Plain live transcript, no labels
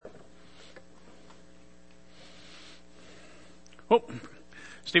Oh,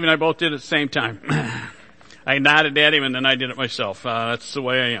 Steve and I both did it at the same time. I nodded at him and then I did it myself. That's the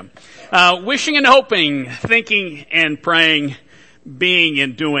way I am. Wishing and hoping, thinking and praying, being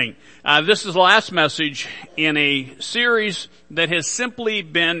and doing. This is the last message in a series that has simply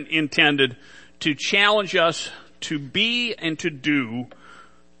been intended to challenge us to be and to do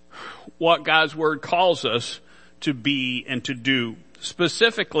what God's Word calls us to be and to do.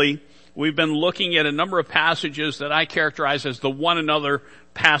 Specifically, we've been looking at a number of passages that I characterize as the one another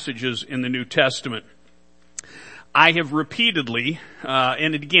passages in the New Testament. I have repeatedly,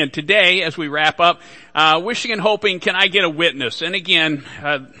 and again today as we wrap up, wishing and hoping, can I get a witness? And again,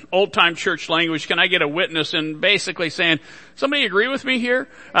 old time church language, can I get a witness? And basically saying, somebody agree with me here?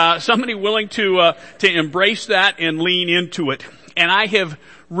 Somebody willing to embrace that and lean into it. And I have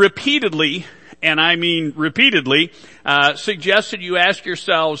repeatedly, and I mean repeatedly, suggested you ask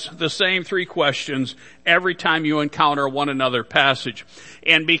yourselves the same three questions every time you encounter one another passage.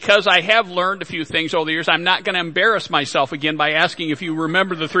 And because I have learned a few things over the years, I'm not going to embarrass myself again by asking if you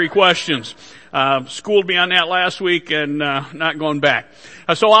remember the three questions. Schooled me on that last week and not going back.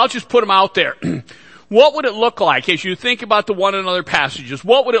 So I'll just put them out there. What would it look like as you think about the one another passages?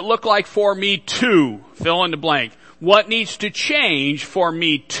 What would it look like for me to fill in the blank? What needs to change for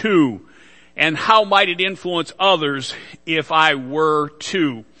me to? And how might it influence others if I were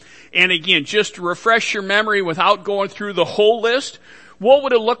to? And again, just to refresh your memory without going through the whole list, what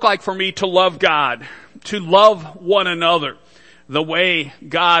would it look like for me to love God, to love one another the way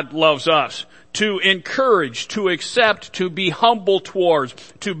God loves us, to encourage, to accept, to be humble towards,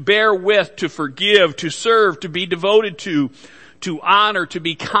 to bear with, to forgive, to serve, to be devoted to honor, to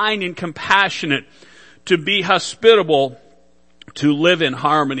be kind and compassionate, to be hospitable, to live in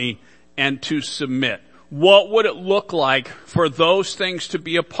harmony, and to submit? What would it look like for those things to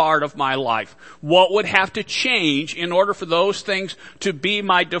be a part of my life? What would have to change in order for those things to be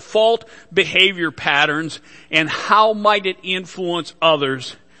my default behavior patterns? And how might it influence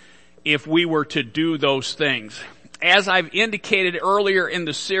others if we were to do those things? As I've indicated earlier in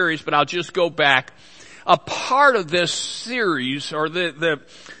the series, but I'll just go back, a part of this series, or the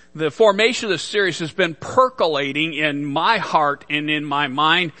formation of this series, has been percolating in my heart and in my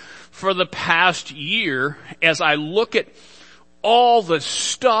mind for the past year as I look at all the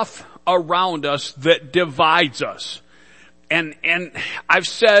stuff around us that divides us. And I've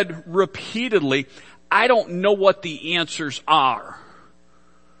said repeatedly, I don't know what the answers are.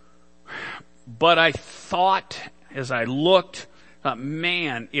 But I thought as I looked,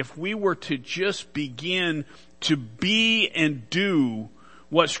 man, if we were to just begin to be and do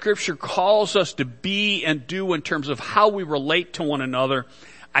what Scripture calls us to be and do in terms of how we relate to one another,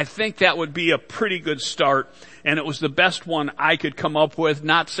 I think that would be a pretty good start, and it was the best one I could come up with,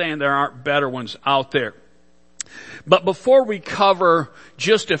 not saying there aren't better ones out there. But before we cover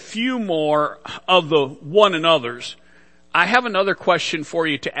just a few more of the one another's, I have another question for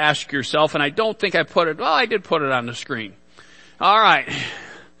you to ask yourself, and I don't think I put it, well, I did put it on the screen. All right.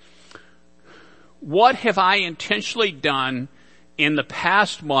 What have I intentionally done in the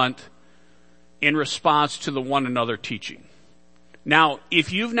past month in response to the one another teaching? Now,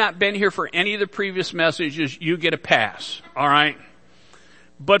 if you've not been here for any of the previous messages, you get a pass, all right?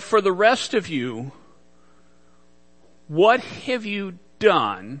 But for the rest of you, what have you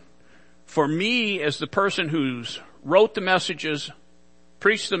done for me as the person who's wrote the messages,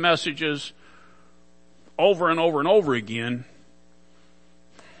 preached the messages over and over and over again?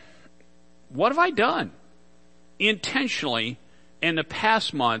 What have I done intentionally in the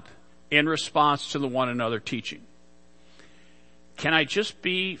past month in response to the one another teaching? Can I just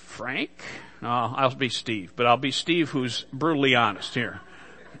be frank? No, I'll be Steve, but I'll be Steve who's brutally honest here.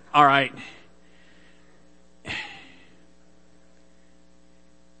 All right.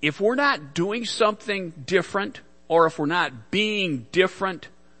 If we're not doing something different, or if we're not being different,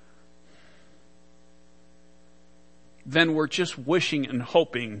 then we're just wishing and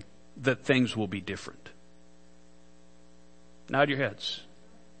hoping that things will be different. Nod your heads.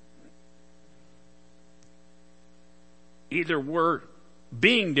 Either we're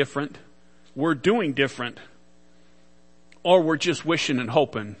being different, we're doing different, or we're just wishing and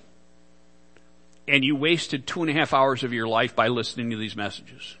hoping, and you wasted 2.5 hours of your life by listening to these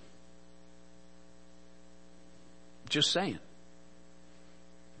messages. Just saying.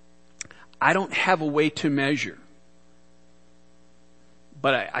 I don't have a way to measure.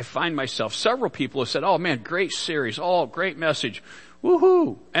 But I find myself, several people have said, oh man, great series, oh, great message.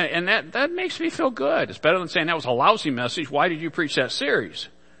 Woohoo! And that makes me feel good. It's better than saying that was a lousy message. Why did you preach that series?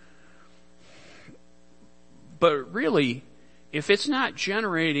 But really, if it's not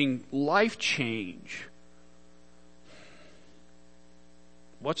generating life change,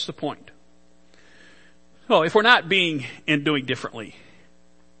 What's the point? Well, if we're not being and doing differently,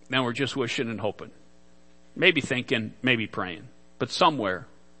 then we're just wishing and hoping. Maybe thinking, maybe praying. But somewhere,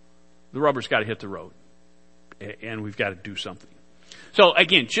 the rubber's got to hit the road. And we've got to do something. So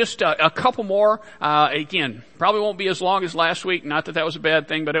again, just a couple more. Again, probably won't be as long as last week. Not that that was a bad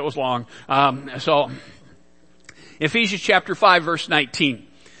thing, but it was long. So Ephesians chapter 5, verse 19.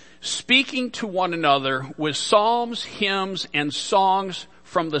 Speaking to one another with psalms, hymns, and songs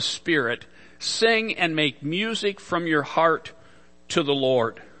from the Spirit, sing and make music from your heart to the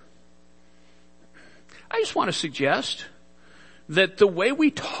Lord. I just want to suggest that the way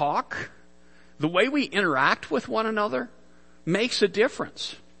we talk, the way we interact with one another, makes a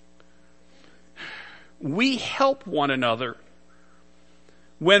difference. We help one another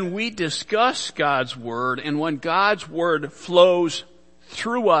when we discuss God's Word and when God's Word flows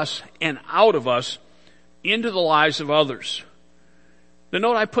through us and out of us into the lives of others. The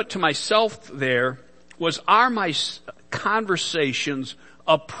note I put to myself there was, are my conversations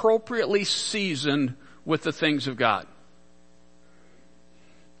appropriately seasoned with the things of God?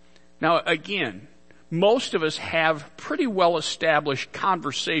 Now again, most of us have pretty well established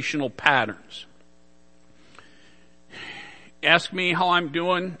conversational patterns. Ask me how I'm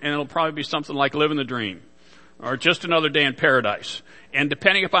doing, and it'll probably be something like living the dream, or just another day in paradise. And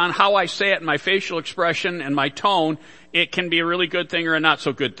depending upon how I say it and my facial expression and my tone, it can be a really good thing or a not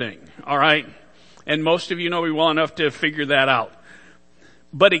so good thing. All right? And most of you know me well enough to figure that out.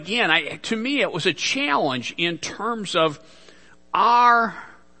 But again, to me it was a challenge in terms of, are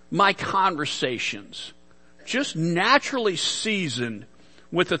my conversations just naturally seasoned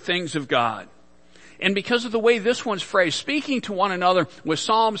with the things of God? And because of the way this one's phrased, speaking to one another with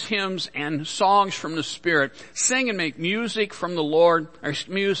psalms, hymns, and songs from the Spirit, sing and make music from the Lord, or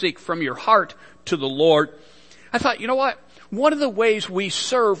music from your heart to the Lord. I thought, you know what? One of the ways we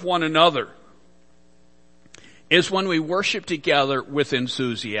serve one another is when we worship together with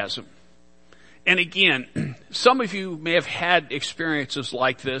enthusiasm. And again, some of you may have had experiences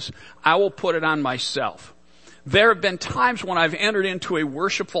like this. I will put it on myself. There have been times when I've entered into a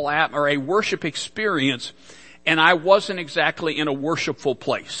worshipful or a worship experience, and I wasn't exactly in a worshipful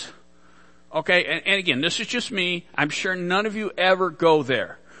place. Okay, and again, this is just me. I'm sure none of you ever go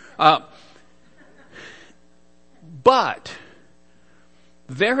there. But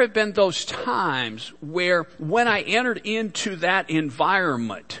there have been those times where when I entered into that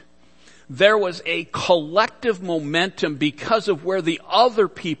environment, there was a collective momentum because of where the other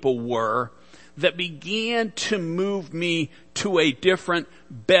people were that began to move me to a different,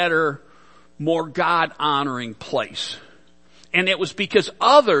 better, more God-honoring place. And it was because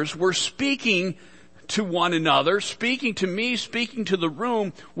others were speaking to one another, speaking to me, speaking to the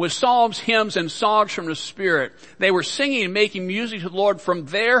room with psalms, hymns, and songs from the Spirit. They were singing and making music to the Lord from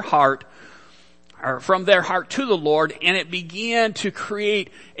their heart, or from their heart to the Lord, and it began to create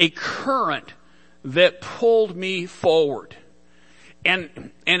a current that pulled me forward.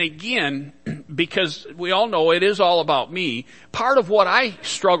 And again, because we all know it is all about me, part of what I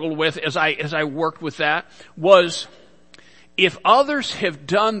struggled with as I worked with that was, if others have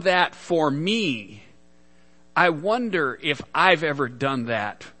done that for me, I wonder if I've ever done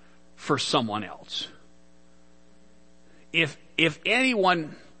that for someone else. If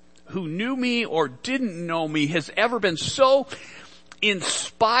anyone who knew me or didn't know me has ever been so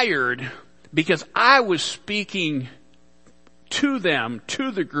inspired because I was speaking to them,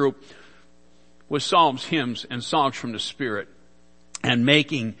 to the group, with psalms, hymns, and songs from the Spirit, and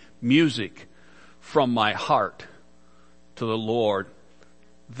making music from my heart to the Lord,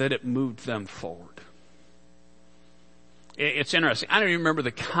 that it moved them forward. It's interesting. I don't even remember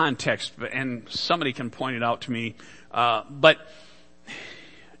the context, and somebody can point it out to me, but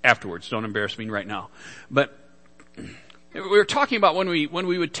afterwards, don't embarrass me right now. But we were talking about when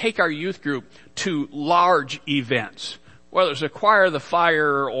we would take our youth group to large events, whether it was Acquire the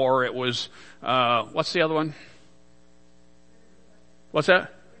Fire or it was, what's the other one? What's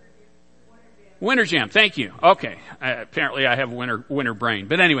that? Winter Jam. Thank you. Okay. Apparently I have winter brain.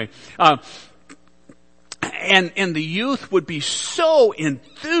 But anyway, and the youth would be so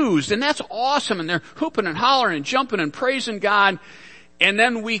enthused, and that's awesome, and they're hooping and hollering and jumping and praising God. And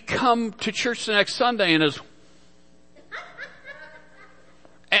then we come to church the next Sunday and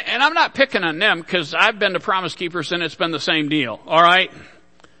and I'm not picking on them because I've been to Promise Keepers and it's been the same deal. All right?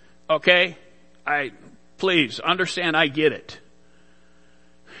 Okay? Please understand, I get it.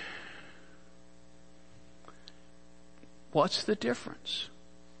 What's the difference?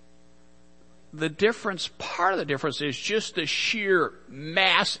 Part of the difference is just the sheer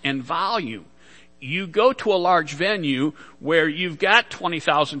mass and volume. you go to a large venue where you've got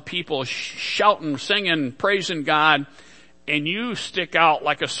 20,000 people shouting, singing, praising God, and you stick out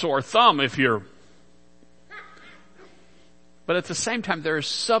like a sore thumb but at the same time, there is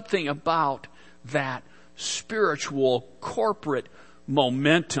something about that spiritual corporate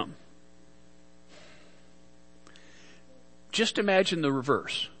momentum. Just imagine the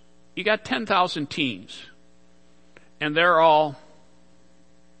reverse. You got 10,000 teens, and they're all,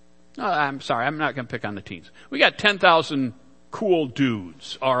 I'm sorry, I'm not going to pick on the teens. We got 10,000 cool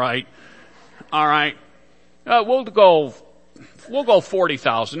dudes, all right? We'll go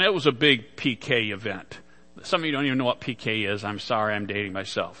 40,000. It was a big PK event. Some of you don't even know what PK is. I'm sorry, I'm dating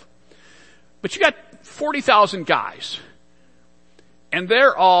myself. But you got 40,000 guys, and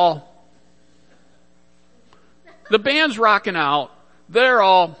they're all, the band's rocking out, they're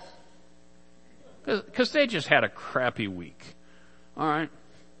all, because they just had a crappy week, all right?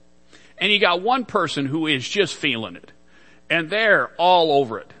 And you got one person who is just feeling it, and they're all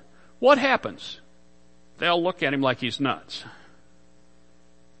over it. What happens? They'll look at him like he's nuts.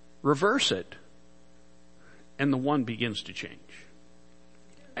 Reverse it, and the one begins to change.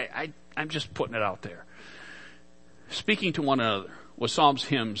 I'm just putting it out there. Speaking to one another with psalms,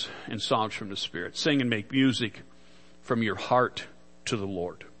 hymns, and songs from the Spirit. Sing and make music from your heart to the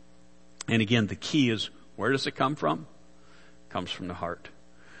Lord. And again, the key is, where does it come from? It comes from the heart.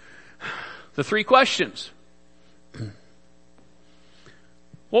 The three questions.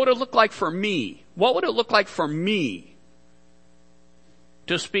 What would it look like for me? What would it look like for me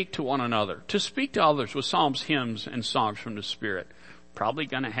to speak to one another, to speak to others with psalms, hymns, and songs from the Spirit? Probably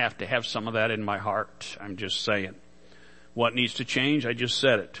going to have some of that in my heart. I'm just saying. What needs to change? I just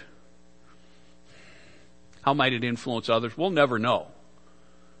said it. How might it influence others? We'll never know.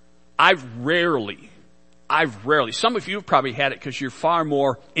 I've rarely, some of you have probably had it because you're far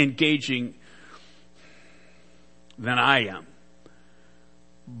more engaging than I am.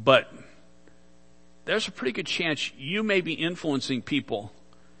 But there's a pretty good chance you may be influencing people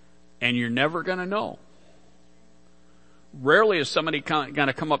and you're never going to know. Rarely is somebody going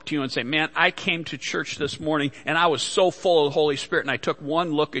to come up to you and say, man, I came to church this morning and I was so full of the Holy Spirit and I took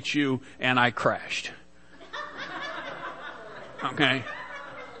one look at you and I crashed. Okay?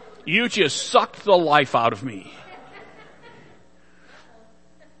 You just sucked the life out of me.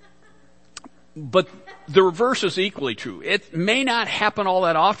 But the reverse is equally true. It may not happen all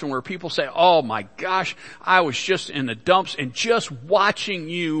that often where people say, oh my gosh, I was just in the dumps, and just watching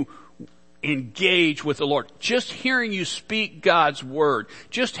you engage with the Lord, just hearing you speak God's word,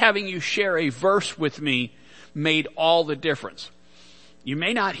 just having you share a verse with me made all the difference. You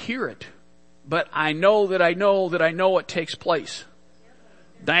may not hear it, but I know what takes place.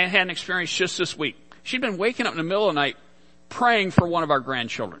 Diane had an experience just this week. She'd been waking up in the middle of the night praying for one of our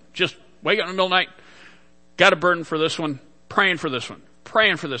grandchildren. Just waking up in the middle of the night, got a burden for this one, praying for this one,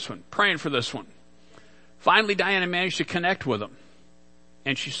 praying for this one, praying for this one. Finally, Diana managed to connect with him.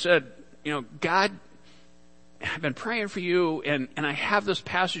 And she said, God, I've been praying for you, and I have this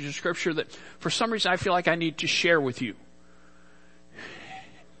passage of scripture that for some reason I feel like I need to share with you.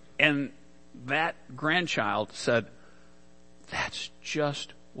 And that grandchild said, that's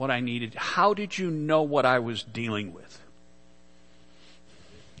just what I needed. How did you know what I was dealing with?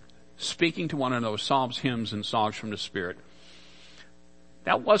 Speaking to one another, psalms, hymns, and songs from the Spirit.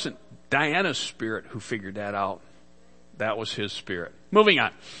 That wasn't Diana's spirit who figured that out. That was his spirit. Moving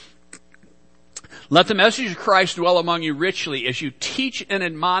on. Let the message of Christ dwell among you richly as you teach and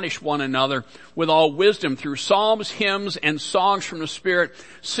admonish one another with all wisdom through psalms, hymns, and songs from the Spirit,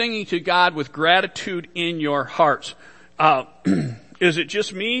 singing to God with gratitude in your hearts. Is it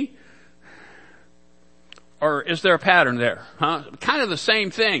just me? Or is there a pattern there? Kind of the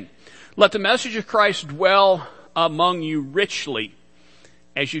same thing. Let the message of Christ dwell among you richly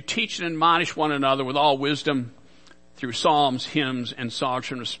as you teach and admonish one another with all wisdom through psalms, hymns, and songs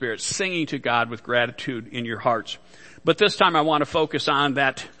from the Spirit, singing to God with gratitude in your hearts. But this time I want to focus on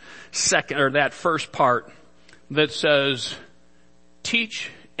that first part that says, teach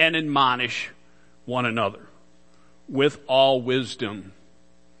and admonish one another with all wisdom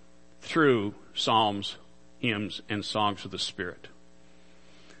through psalms, hymns, and songs of the Spirit.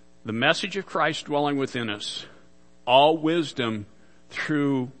 The message of Christ dwelling within us, all wisdom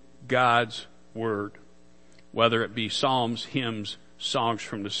through God's Word, whether it be psalms, hymns, songs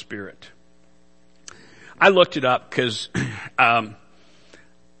from the Spirit. I looked it up because,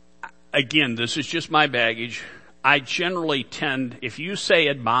 again, this is just my baggage. I generally tend, if you say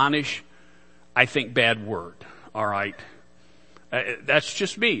admonish, I think bad word, all right? That's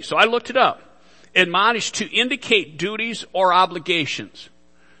just me. So I looked it up. Admonish, to indicate duties or obligations.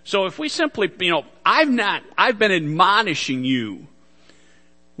 So if we simply, I've been admonishing you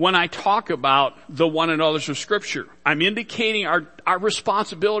when I talk about the one another's of Scripture. I'm indicating our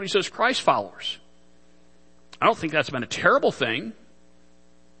responsibilities as Christ followers. I don't think that's been a terrible thing,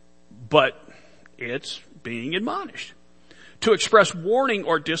 but it's being admonished. To express warning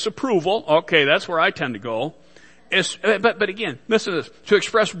or disapproval, okay, that's where I tend to go. But again, listen to this. To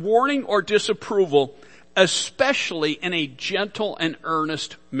express warning or disapproval, especially in a gentle and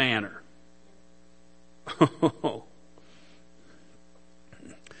earnest manner.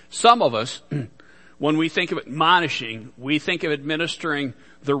 Some of us, when we think of admonishing, we think of administering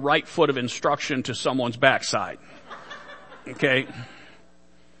the right foot of instruction to someone's backside. Okay?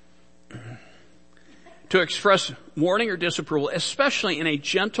 To express warning or disapproval, especially in a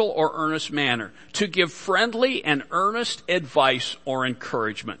gentle or earnest manner. To give friendly and earnest advice or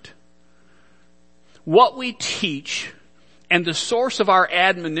encouragement. What we teach and the source of our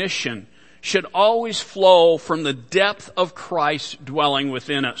admonition should always flow from the depth of Christ dwelling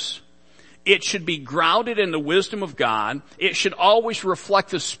within us. It should be grounded in the wisdom of God. It should always reflect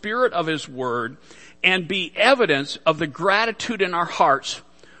the spirit of His Word and be evidence of the gratitude in our hearts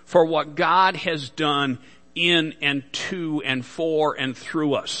for what God has done in and to and for and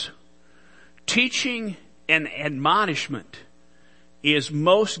through us. Teaching and admonishment is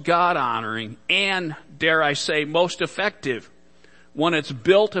most God-honoring and, dare I say, most effective when it's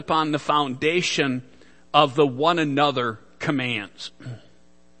built upon the foundation of the one another commands.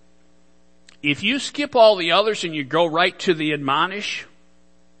 If you skip all the others and you go right to the admonish,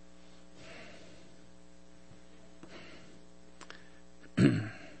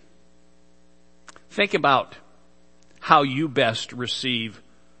 think about how you best receive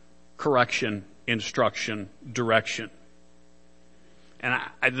correction, instruction, direction. And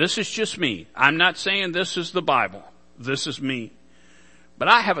this is just me. I'm not saying this is the Bible. This is me. But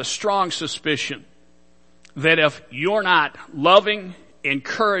I have a strong suspicion that if you're not loving,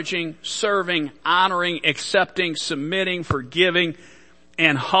 encouraging, serving, honoring, accepting, submitting, forgiving,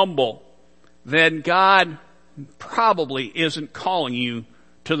 and humble, then God probably isn't calling you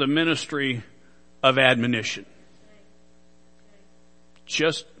to the ministry of admonition.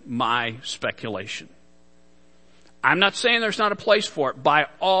 Just my speculation. I'm not saying there's not a place for it, by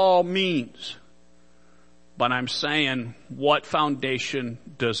all means. But I'm saying, what foundation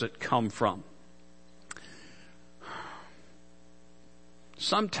does it come from?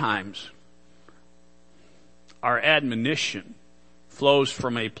 Sometimes our admonition flows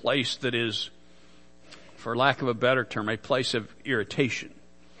from a place that is, for lack of a better term, a place of irritation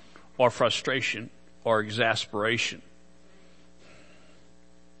or frustration or exasperation.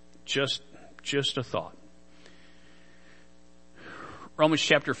 Just a thought. Romans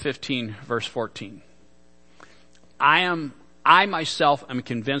chapter 15, verse 14. I myself am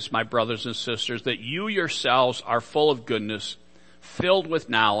convinced, my brothers and sisters, that you yourselves are full of goodness, filled with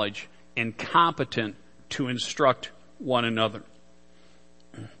knowledge, and competent to instruct one another.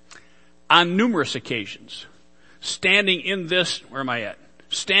 On numerous occasions, standing in this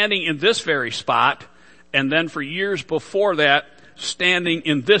very spot, and then for years before that, standing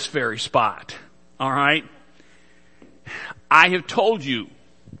in this very spot. All right? I have told you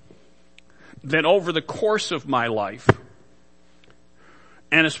that over the course of my life,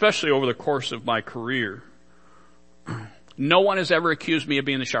 and especially over the course of my career, no one has ever accused me of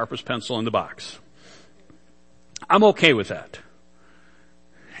being the sharpest pencil in the box. I'm okay with that.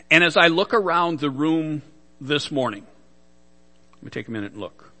 And as I look around the room this morning, let me take a minute and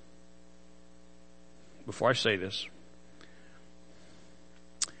look. Before I say this,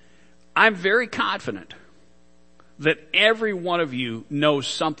 I'm very confident that every one of you knows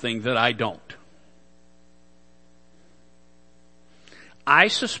something that I don't. I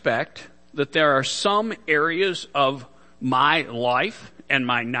suspect that there are some areas of my life and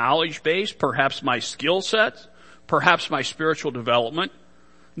my knowledge base, perhaps my skill sets, perhaps my spiritual development,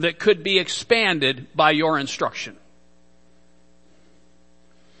 that could be expanded by your instruction.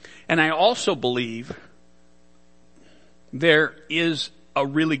 And I also believe there is a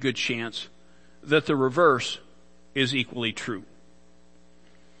really good chance that the reverse is equally true.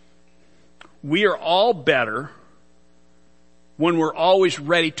 We are all better when we're always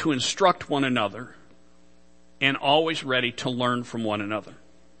ready to instruct one another and always ready to learn from one another.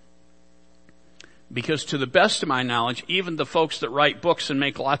 Because to the best of my knowledge, even the folks that write books and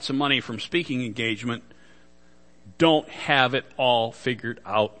make lots of money from speaking engagement don't have it all figured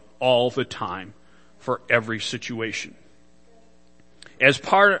out all the time for every situation. As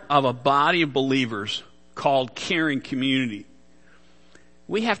part of a body of believers called caring community,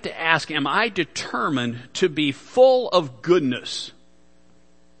 we have to ask, am I determined to be full of goodness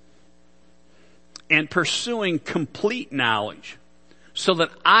and pursuing complete knowledge so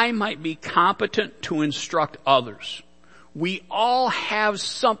that I might be competent to instruct others. We all have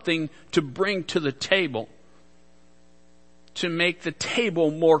something to bring to the table to make the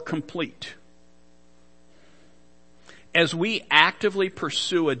table more complete. As we actively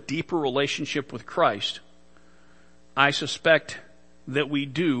pursue a deeper relationship with Christ, I suspect that we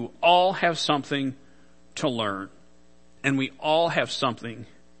do all have something to learn, and we all have something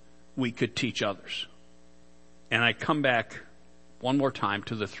we could teach others. And I come back one more time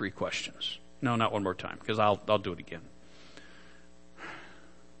to the three questions. No, not one more time, because I'll do it again.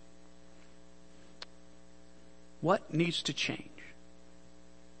 What needs to change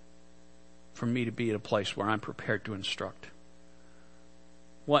for me to be at a place where I'm prepared to instruct?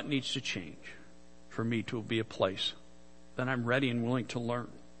 What needs to change for me to be a place that I'm ready and willing to learn?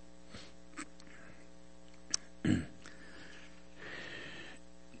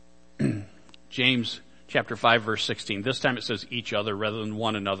 James chapter 5 verse 16. This time it says each other rather than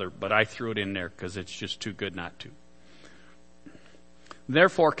one another, but I threw it in there because it's just too good not to.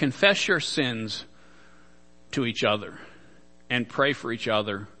 Therefore confess your sins to each other and pray for each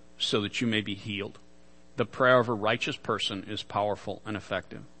other so that you may be healed. The prayer of a righteous person is powerful and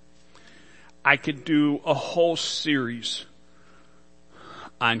effective. I could do a whole series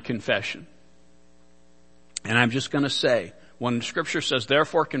on confession. And I'm just going to say, when Scripture says,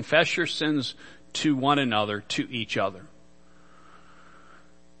 therefore confess your sins to one another, to each other.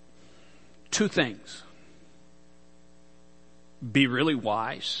 Two things. Be really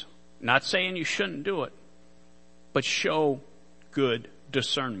wise. Not saying you shouldn't do it, but show good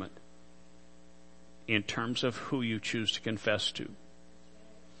discernment in terms of who you choose to confess to.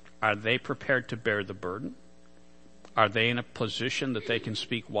 Are they prepared to bear the burden? Are they in a position that they can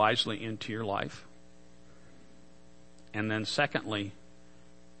speak wisely into your life? And then secondly,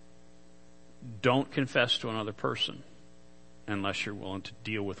 don't confess to another person unless you're willing to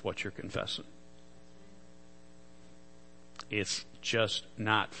deal with what you're confessing. It's just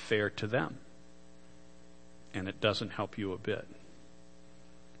not fair to them. And it doesn't help you a bit.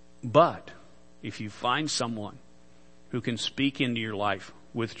 But if you find someone who can speak into your life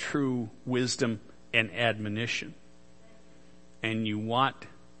with true wisdom and admonition, and you want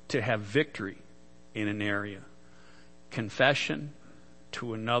to have victory in an area, confession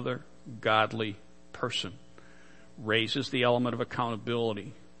to another godly person raises the element of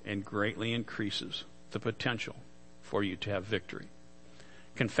accountability and greatly increases the potential for you to have victory.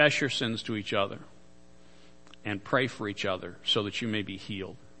 Confess your sins to each other and pray for each other so that you may be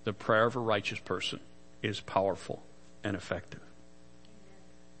healed. The prayer of a righteous person is powerful and effective.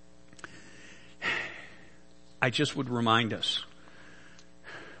 I just would remind us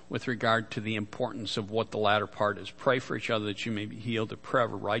with regard to the importance of what the latter part is. Pray for each other that you may be healed. The prayer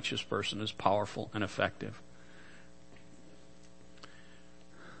of a righteous person is powerful and effective.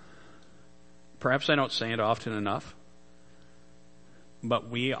 Perhaps I don't say it often enough, but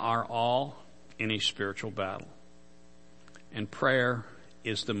we are all in a spiritual battle. And prayer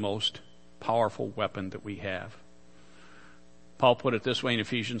is the most powerful weapon that we have. Paul put it this way in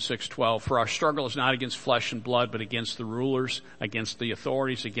Ephesians 6:12, for our struggle is not against flesh and blood, but against the rulers, against the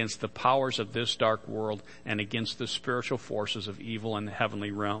authorities, against the powers of this dark world, and against the spiritual forces of evil in the heavenly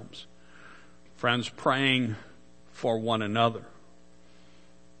realms. Friends, praying for one another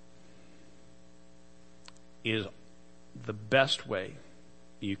is the best way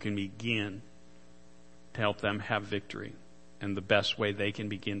you can begin to help them have victory, and the best way they can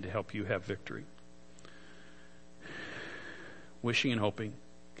begin to help you have victory. Wishing and hoping,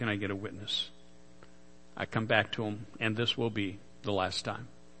 can I get a witness? I come back to them, and this will be the last time.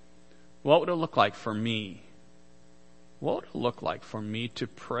 What would it look like for me? What would it look like for me to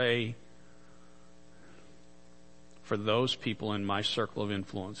pray for those people in my circle of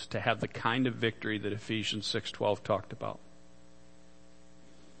influence to have the kind of victory that Ephesians 6:12 talked about?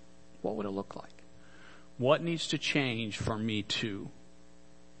 What would it look like? What needs to change for me too?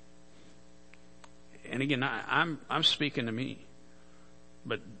 And again, I'm speaking to me.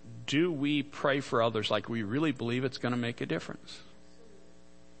 But do we pray for others like we really believe it's going to make a difference?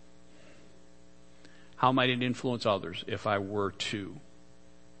 How might it influence others if I were to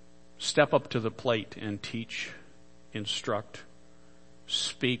step up to the plate and teach, instruct,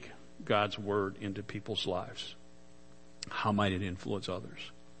 speak God's word into people's lives? How might it influence others?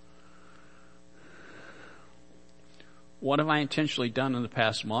 What have I intentionally done in the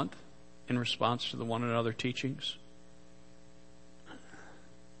past month in response to the one another teachings?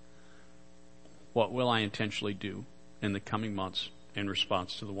 What will I intentionally do in the coming months in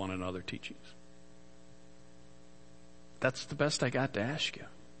response to the one another teachings? That's the best I got to ask you.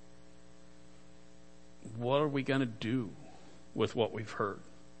 what are we going to do with what we've heard?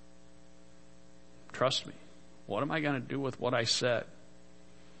 Trust me. What am I going to do with what I said?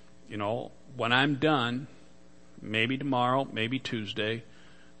 You know, when I'm done, maybe tomorrow, maybe Tuesday,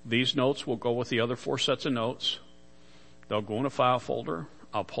 these notes will go with the other 4 sets of notes. They'll go in a file folder.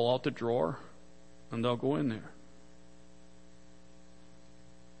 I'll pull out the drawer, and they'll go in there.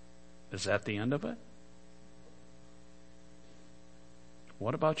 Is that the end of it?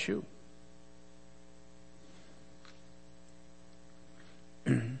 What about you?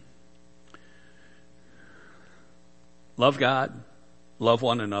 Love God, love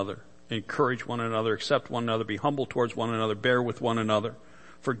one another, encourage one another, accept one another, be humble towards one another, bear with one another,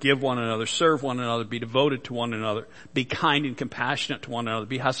 forgive one another, serve one another, be devoted to one another, be kind and compassionate to one another,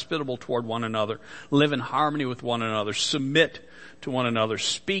 be hospitable toward one another, live in harmony with one another, submit to one another,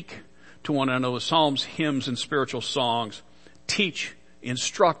 speak to one another with psalms, hymns, and spiritual songs, teach,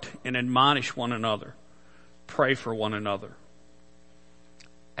 instruct, and admonish one another, pray for one another.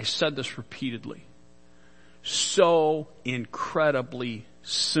 I said this repeatedly. So incredibly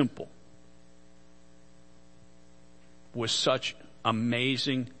simple, with such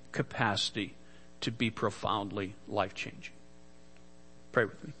amazing capacity to be profoundly life-changing. Pray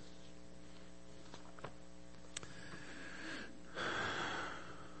with me.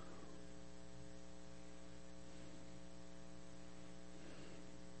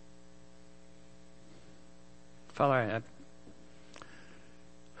 Father,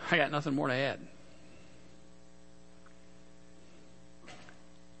 I got nothing more to add.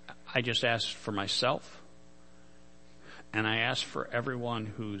 I just ask for myself, and I ask for everyone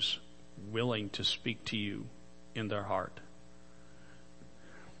who's willing to speak to you in their heart.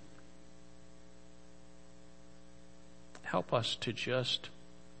 Help us to just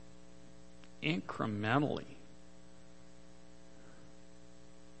incrementally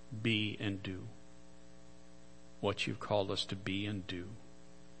be and do what you've called us to be and do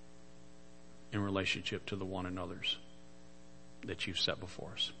in relationship to the one another's that you've set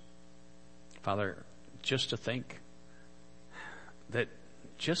before us. Father, just to think that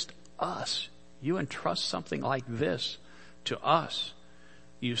just us, you entrust something like this to us.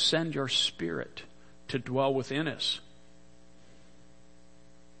 You send your Spirit to dwell within us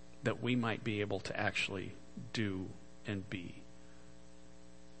that we might be able to actually do and be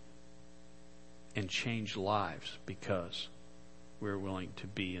and change lives because we're willing to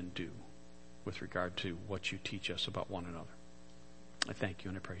be and do with regard to what you teach us about one another. I thank you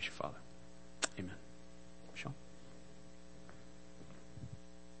and I praise you, Father. Amen. Sean?